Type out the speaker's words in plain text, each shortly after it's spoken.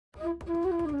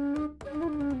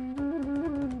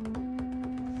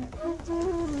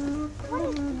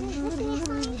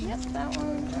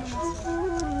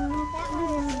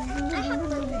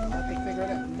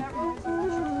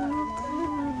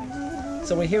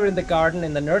So we're here in the garden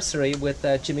in the nursery with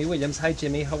Jimmy Williams. Hi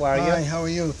Jimmy, how are you? Hi, how are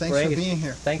you? Thanks Great. for being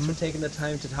here. Thanks for taking the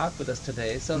time to talk with us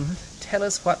today. So tell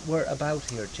us what we're about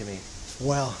here, Jimmy.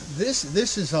 Well,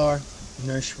 this is our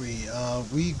nursery.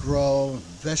 We grow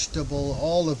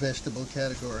all the vegetable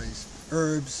categories,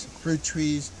 herbs, fruit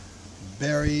trees,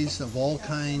 berries of all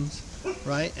kinds,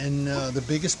 right? And the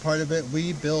biggest part of it,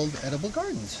 we build edible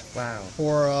gardens. Wow.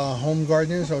 For home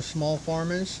gardeners or small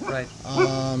farmers. Right.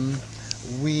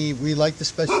 We like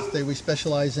to we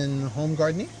specialize in home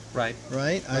gardening. Right.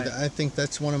 Right. I think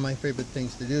that's one of my favorite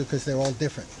things to do because they're all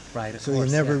different. Right. Of So course,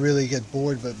 you never really get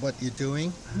bored with what you're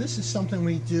doing. This is something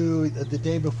we do the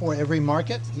day before every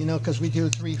market, you know, because we do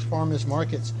 3 farmers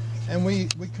markets, and we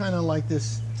kind of like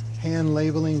this hand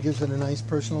labeling, gives it a nice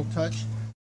personal touch.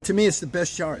 To me, it's the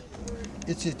best chard.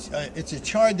 It's a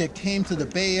chard that came to the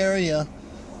Bay Area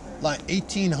like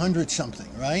 1800 something,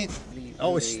 right?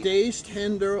 Oh, it stays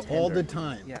tender all the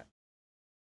time. Yeah.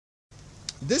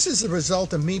 This is the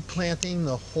result of me planting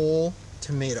the whole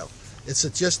tomato. It's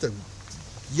just a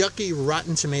yucky,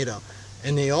 rotten tomato.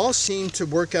 And they all seem to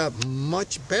work out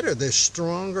much better. They're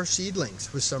stronger seedlings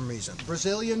for some reason.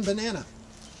 Brazilian banana.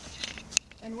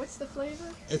 And what's the flavor?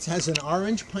 It has an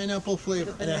orange pineapple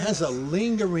flavor. And it has a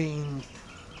lingering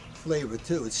flavor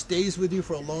too. It stays with you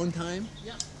for a long time.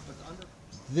 Yeah.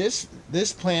 This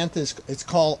plant it's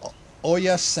called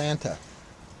Olla Santa.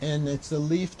 And it's the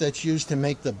leaf that's used to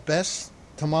make the best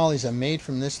tamales are made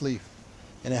from this leaf,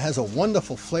 and it has a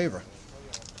wonderful flavor.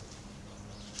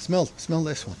 Smell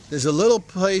this one. There's a little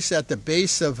place at the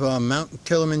base of Mount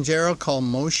Kilimanjaro called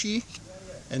Moshi,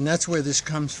 and that's where this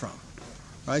comes from.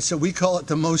 Right, so we call it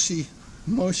the Moshi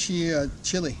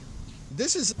chili.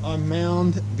 This is our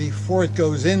mound before it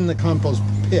goes in the compost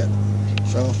pit.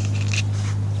 So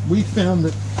we found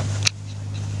that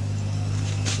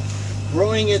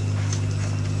growing it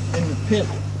in the pit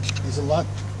is a lot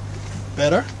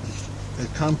better.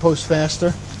 It composts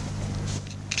faster,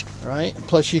 right?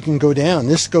 Plus you can go down.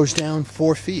 This goes down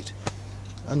 4 feet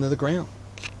under the ground.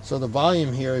 So the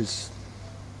volume here it's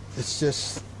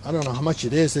just, I don't know how much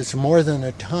it is. It's more than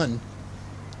a ton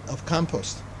of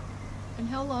compost. And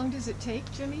how long does it take,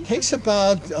 Jimmy? It takes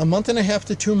about a month and a half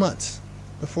to 2 months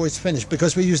before it's finished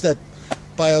because we use that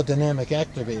biodynamic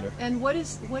activator. And what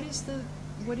is the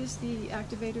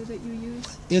activator that you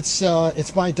use?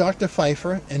 It's by Dr.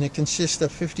 Pfeiffer, and it consists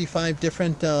of 55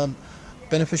 different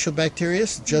beneficial bacteria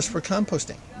just for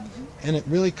composting. And it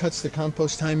really cuts the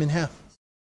compost time in half.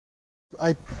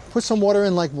 I put some water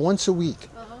in like once a week,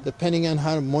 depending on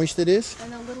how moist it is.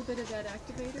 And a little bit of that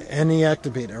activator? And the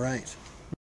activator, right.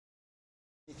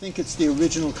 They think it's the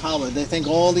original collard. They think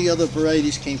all the other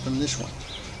varieties came from this one.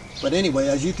 But anyway,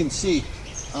 as you can see,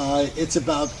 it's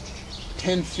about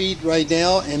 10 feet right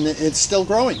now, and it's still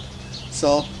growing.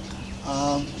 So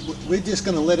we're just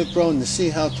going to let it grow and to see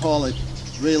how tall it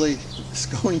really is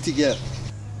going to get.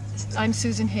 I'm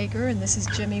Susan Hager, and this is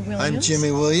Jimmy Williams. I'm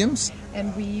Jimmy Williams.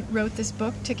 And we wrote this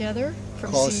book together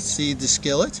from called Seed to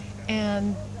Skillet.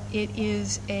 And it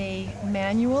is a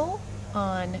manual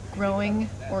on growing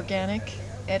organic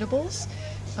edibles,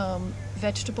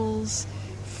 vegetables,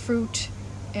 fruit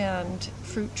and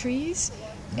fruit trees,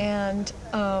 and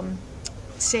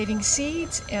saving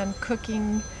seeds and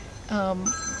cooking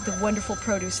the wonderful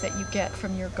produce that you get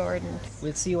from your garden.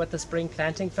 We'll see you at the Spring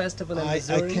Planting Festival in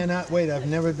Missouri. I cannot wait. I've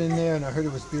never been there, and I heard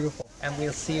it was beautiful. And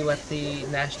we'll see you at the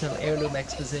National Heirloom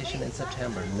Exposition in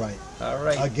September. Right. All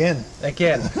right. Again.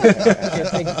 Okay,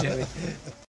 thank you, Jimmy.